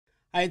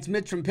Hi, it's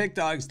Mitch from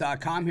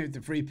Pickdawgz.com here with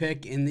the free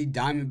pick in the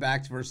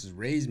Diamondbacks versus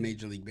Rays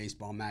Major League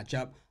Baseball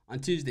matchup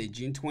on Tuesday,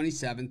 June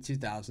 27th,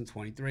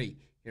 2023.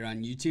 Here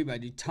on YouTube, I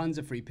do tons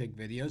of free pick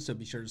videos, so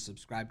be sure to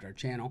subscribe to our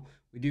channel.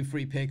 We do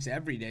free picks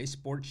every day,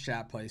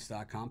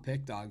 sportschatplace.com,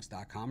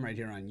 pickdawgz.com, right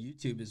here on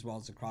YouTube, as well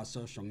as across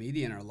social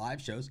media and our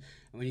live shows.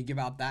 And when you give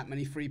out that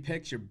many free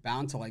picks, you're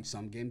bound to like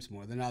some games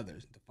more than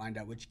others. To find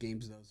out which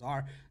games those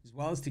are, as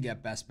well as to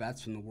get best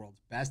bets from the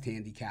world's best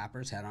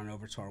handicappers, head on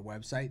over to our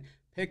website,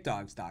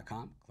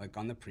 Pickdawgz.com. Click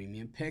on the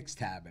Premium Picks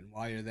tab. And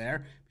while you're there,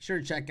 be sure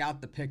to check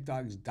out the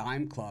Pickdawgz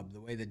Dime Club.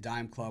 The way the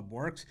Dime Club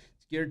works,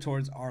 it's geared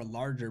towards our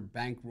larger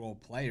bankroll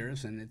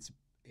players, and it's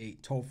a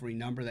toll-free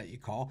number that you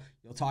call.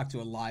 You'll talk to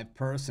a live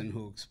person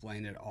who will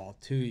explain it all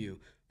to you.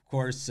 Of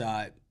course,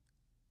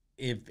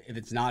 if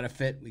it's not a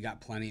fit, we got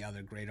plenty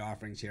other great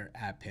offerings here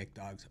at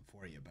Pickdawgz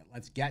for you. But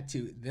let's get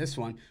to this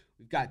one.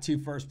 We've got two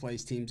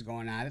first-place teams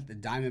going at it. The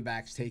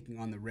Diamondbacks taking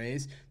on the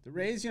Rays. The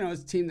Rays,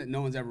 is a team that no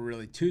one's ever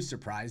really too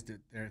surprised if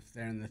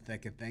they're in the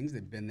thick of things.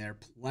 They've been there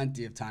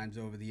plenty of times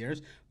over the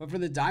years. But for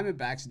the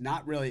Diamondbacks,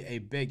 not really a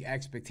big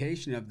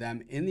expectation of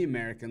them in the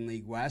American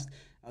League West.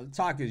 The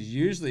talk is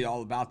usually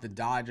all about the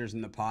Dodgers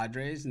and the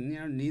Padres, and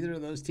neither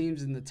of those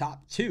teams in the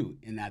top two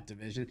in that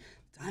division.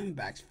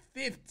 Diamondbacks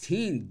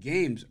 15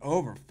 games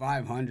over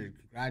 500.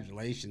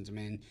 Congratulations. I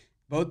mean,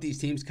 both these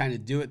teams kind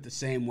of do it the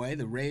same way.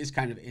 The Rays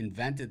kind of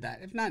invented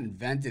that. If not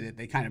invented it,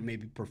 they kind of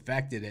maybe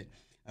perfected it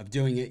of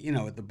doing it,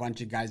 with a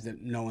bunch of guys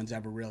that no one's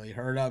ever really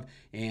heard of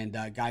and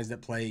guys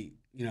that play,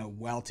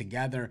 well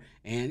together.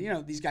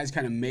 And, these guys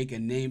kind of make a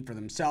name for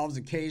themselves.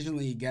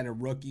 Occasionally you get a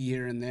rookie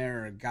here and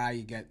there or a guy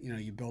you get,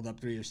 you build up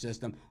through your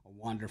system, a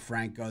Wander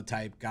Franco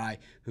type guy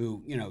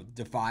who,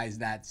 defies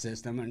that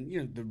system.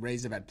 And, the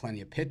Rays have had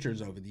plenty of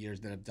pitchers over the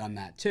years that have done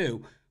that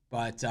too.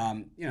 But,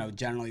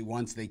 generally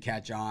once they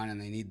catch on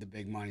and they need the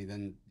big money,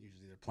 then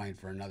usually they're playing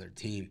for another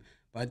team.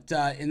 But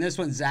in this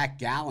one, Zach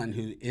Gallen,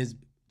 who is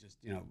just,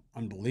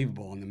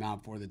 unbelievable on the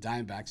mound for the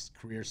Diamondbacks,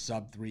 career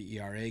sub-3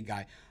 ERA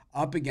guy,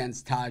 up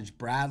against Taj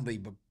Bradley.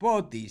 But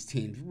both these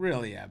teams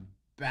really have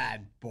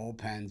bad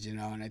bullpens,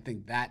 and I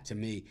think that, to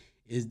me,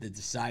 is the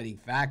deciding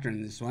factor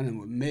in this one and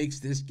what makes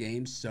this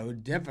game so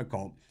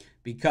difficult,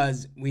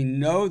 because we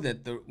know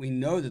that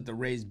the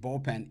Rays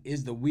bullpen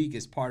is the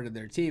weakest part of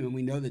their team, and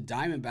we know the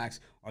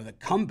Diamondbacks are the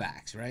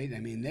comebacks, right? I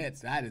mean,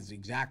 that is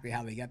exactly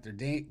how they get their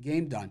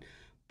game done.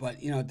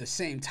 But at the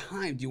same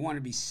time, do you want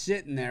to be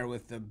sitting there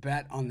with the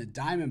bet on the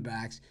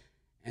Diamondbacks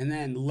and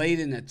then late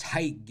in a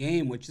tight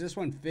game, which this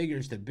one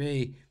figures to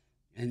be,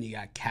 and you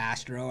got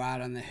Castro out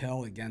on the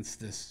hill against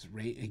this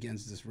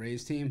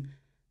Rays team?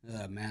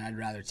 Man, I'd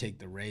rather take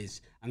the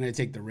Rays. I'm going to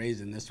take the Rays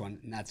in this one,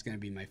 and that's going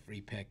to be my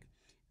free pick.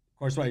 Of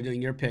course, while you're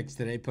doing your picks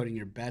today, putting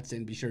your bets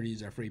in, be sure to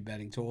use our free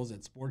betting tools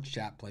at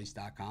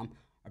sportschatplace.com.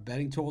 Our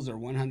betting tools are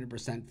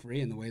 100%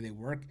 free, and the way they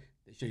work,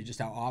 they show you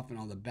just how often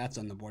all the bets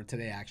on the board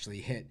today actually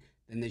hit.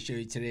 Then they show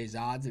you today's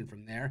odds, and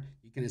from there,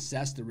 you can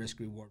assess the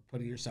risk-reward,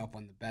 putting yourself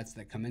on the bets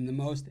that come in the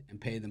most and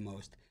pay the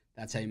most.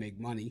 That's how you make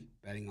money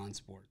betting on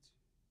sports.